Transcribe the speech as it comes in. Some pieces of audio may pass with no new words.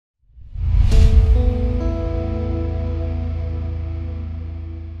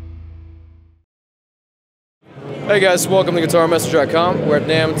Hey guys, welcome to GuitarMessenger.com. We're at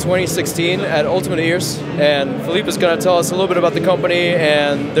NAMM 2016 at Ultimate Ears, and Philippe is going to tell us a little bit about the company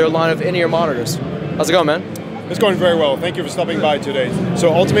and their line of in-ear monitors. How's it going, man? It's going very well. Thank you for stopping by today.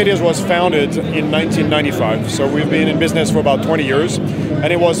 So Ultimate Ears was founded in 1995. So we've been in business for about 20 years,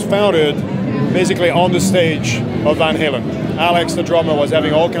 and it was founded basically on the stage of Van Halen. Alex, the drummer, was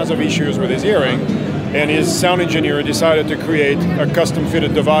having all kinds of issues with his hearing, and his sound engineer decided to create a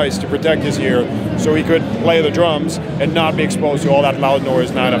custom-fitted device to protect his ear so he could play the drums and not be exposed to all that loud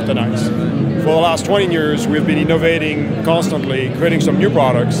noise night after night. For the last 20 years, we've been innovating constantly, creating some new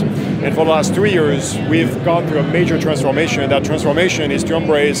products, and for the last 3 years, we've gone through a major transformation. That transformation is to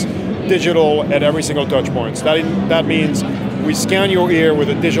embrace digital at every single touch point. That means we scan your ear with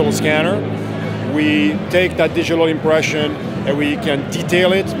a digital scanner, we take that digital impression and we can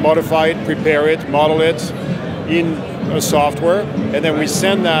detail it, modify it, prepare it, model it in a software, and then we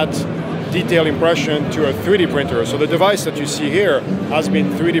send that detailed impression to a 3D printer. So the device that you see here has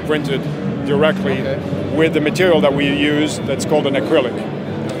been 3D printed directly with the material that we use that's called an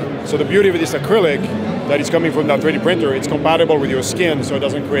acrylic. So the beauty of this acrylic that is coming from that 3D printer, it's compatible with your skin, so it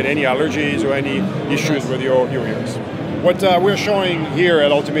doesn't create any allergies or any issues with your ears. What we're showing here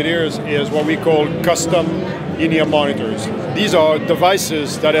at Ultimate Ears is what we call custom in-ear monitors. These are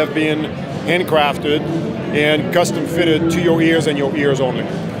devices that have been handcrafted and custom fitted to your ears and your ears only.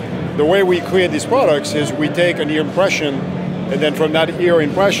 The way we create these products is we take an ear impression, and then from that ear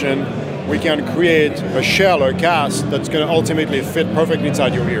impression, we can create a shell or a cast that's going to ultimately fit perfectly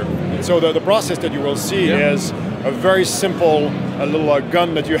inside your ear. So the process that you will see is a very simple little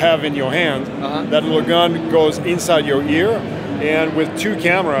gun that you have in your hand. That little gun goes inside your ear, and with two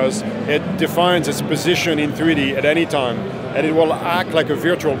cameras, it defines its position in 3D at any time, and it will act like a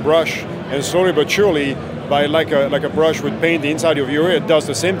virtual brush, and slowly but surely, by like a brush would paint the inside of your ear, it does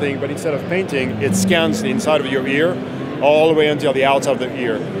the same thing, but instead of painting, it scans the inside of your ear all the way until the outside of the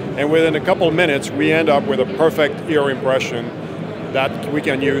ear. And within a couple of minutes, we end up with a perfect ear impression that we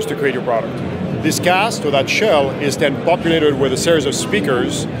can use to create your product. This cast, or that shell, is then populated with a series of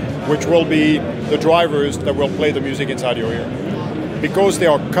speakers, which will be the drivers that will play the music inside your ear. Because they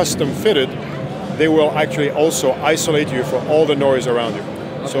are custom fitted, they will actually also isolate you from all the noise around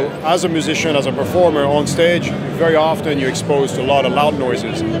you. So as a musician, as a performer on stage, very often you're exposed to a lot of loud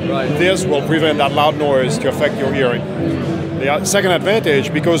noises. This will prevent that loud noise to affect your hearing. The second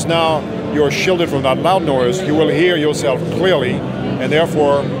advantage, because now you're shielded from that loud noise, you will hear yourself clearly, and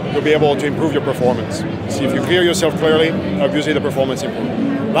therefore you'll be able to improve your performance. See, if you hear yourself clearly, obviously the performance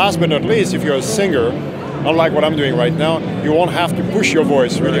improves. Last but not least, if you're a singer, unlike what I'm doing right now, you won't have to push your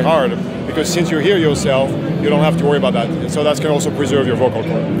voice really hard, because since you hear yourself, you don't have to worry about that. And so that's going to also preserve your vocal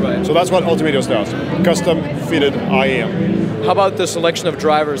cord. So that's what Ultimate Ears does, custom fitted IAM. How about the selection of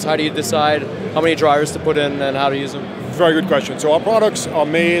drivers? How do you decide how many drivers to put in and how to use them? Very good question. So our products are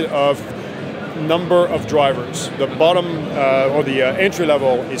made of number of drivers. The bottom or the entry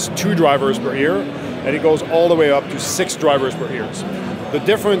level is 2 drivers per ear, and it goes all the way up to 6 drivers per ear. The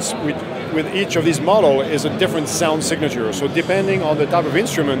difference with each of these models is a different sound signature. So depending on the type of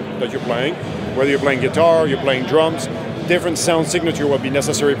instrument that you're playing, whether you're playing guitar, you're playing drums, different sound signature will be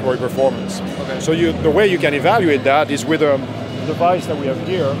necessary for your performance. So the way you can evaluate that is with a device that we have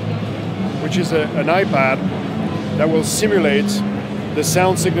here, which is an iPad that will simulate the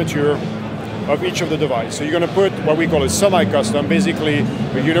sound signature of each of the device. So you're going to put what we call a semi-custom, basically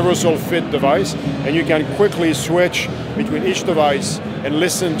a universal fit device, and you can quickly switch between each device and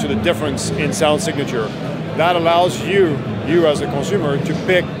listen to the difference in sound signature. That allows you as a consumer to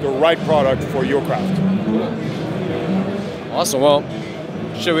pick the right product for your craft. Awesome. Well,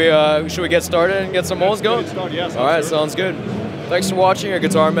 should we get started and get some molds going? Yes, all right, sounds good. Thanks for watching at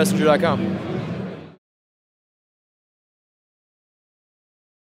GuitarMessenger.com.